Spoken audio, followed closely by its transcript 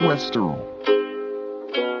Wxsterr.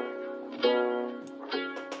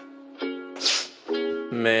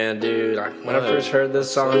 Man, dude, when I first heard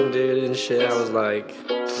this song, dude, and shit, I was like,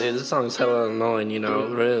 dude, this song's hella annoying, you know?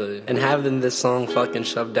 Really? And having this song fucking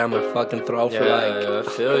shoved down my fucking throat for like, I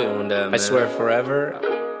feel you on that, man. I swear forever.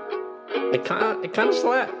 It kind of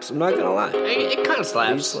slaps. I'm not gonna lie. It kind of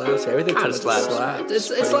slaps. Slaps. Everything kind of slaps. It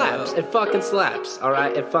slaps. It fucking slaps. All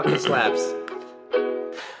right, it fucking slaps.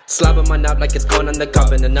 Slobbing my knob like it's going on the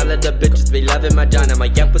coven. And all of the bitches be loving my John. And my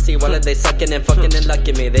young pussy, while they sucking and fucking and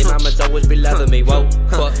lucking me. They mamas always be loving me. Whoa,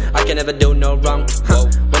 I can never do no wrong. Whoa,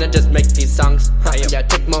 when I just make these songs. Yeah, I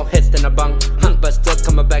take more hits than a bong. But still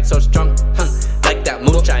coming back so strong. Like that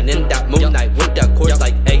moonshine in that moonlight. With the chords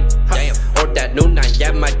like 8. Damn. Or that new 9.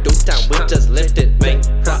 Yeah, my do time. We just lifted, mate.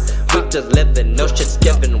 We just living. No shit's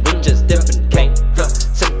given. We just dipping. Can't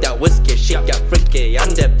sip that whiskey. She got freaky. I'm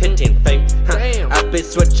the pitting fame. I be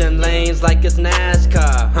switching lanes like it's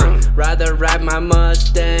NASCAR. Rather ride my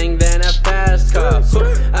Mustang than a fast car.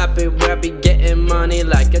 I be getting money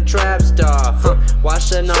like a trap star.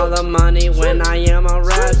 Washing all the money when I am a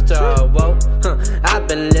rap star. Whoa, I've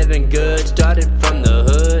been living good, started from the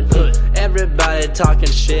hood. Everybody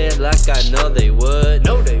talking shit like I know they would.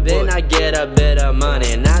 Then I get a bit of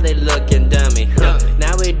money, now they looking dummy.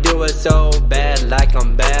 Now we do it so bad like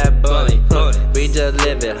I'm Bad Bunny. We just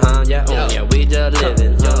live it, huh? Yeah, yeah, we just live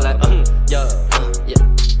it.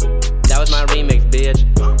 That was my remix, bitch.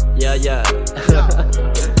 Yeah.